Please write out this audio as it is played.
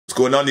What's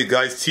going on, you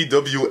guys?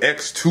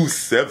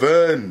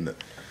 TWX27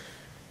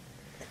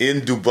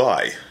 in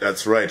Dubai.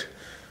 That's right.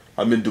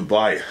 I'm in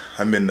Dubai.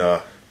 I'm in,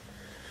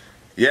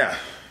 yeah,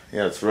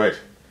 that's right.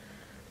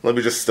 Let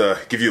me just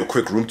give you a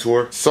quick room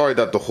tour. Sorry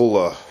that the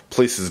whole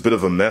place is a bit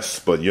of a mess,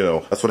 but you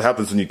know, that's what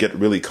happens when you get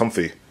really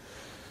comfy.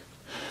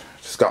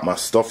 Just got my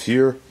stuff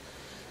here,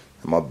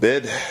 my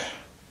bed,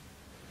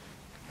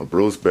 my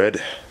bro's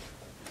bed,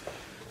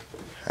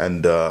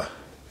 and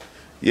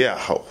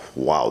yeah,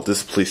 wow,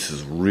 this place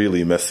is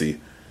really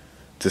messy.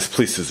 This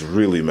place is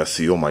really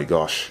messy, oh my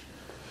gosh.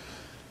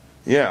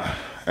 Yeah,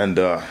 and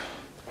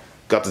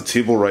got the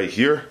table right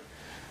here,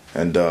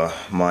 and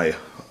my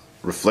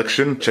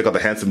reflection. Check out the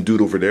handsome dude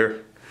over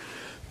there.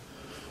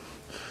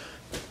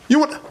 You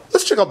know what?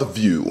 Let's check out the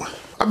view.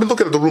 I've been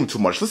looking at the room too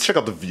much. Let's check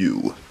out the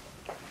view.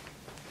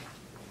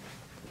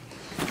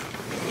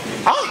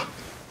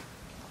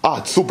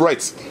 It's so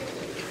bright.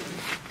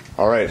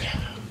 All right.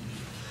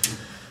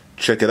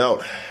 Check it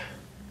out.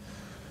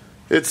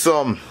 It's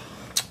not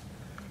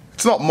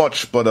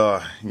much,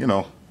 but you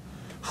know,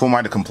 who am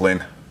I to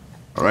complain?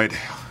 All right,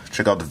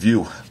 check out the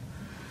view.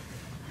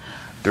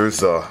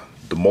 There's the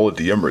Mall of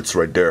the Emirates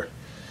right there.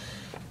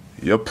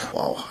 Yep.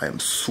 Wow, I am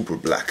super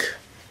black.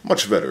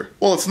 Much better.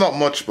 Well, it's not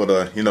much,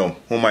 but you know,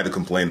 who am I to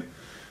complain?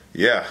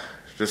 Yeah,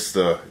 just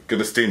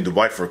gonna stay in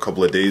Dubai for a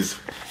couple of days.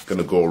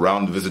 Gonna go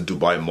around, visit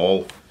Dubai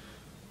Mall.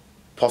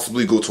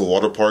 Possibly go to a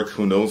water park,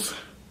 who knows?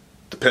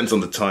 Depends on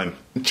the time.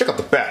 And check out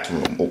the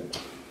bathroom. Oh.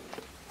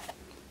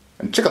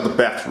 And check out the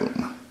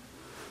bathroom.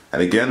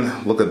 And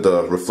again, look at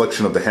the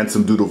reflection of the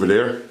handsome dude over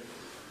there.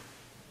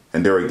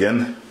 And there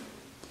again.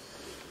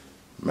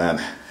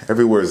 Man,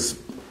 everywhere is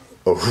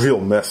a real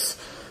mess.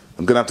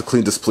 I'm gonna have to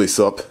clean this place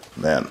up.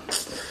 Man,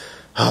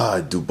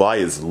 Dubai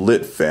is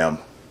lit, fam.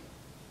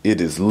 It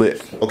is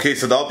lit. Okay,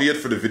 so that'll be it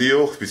for the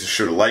video. Be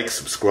sure to like,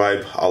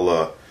 subscribe.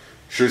 I'll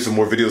share some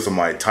more videos on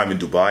my time in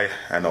Dubai,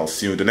 and I'll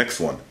see you in the next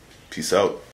one. Peace out.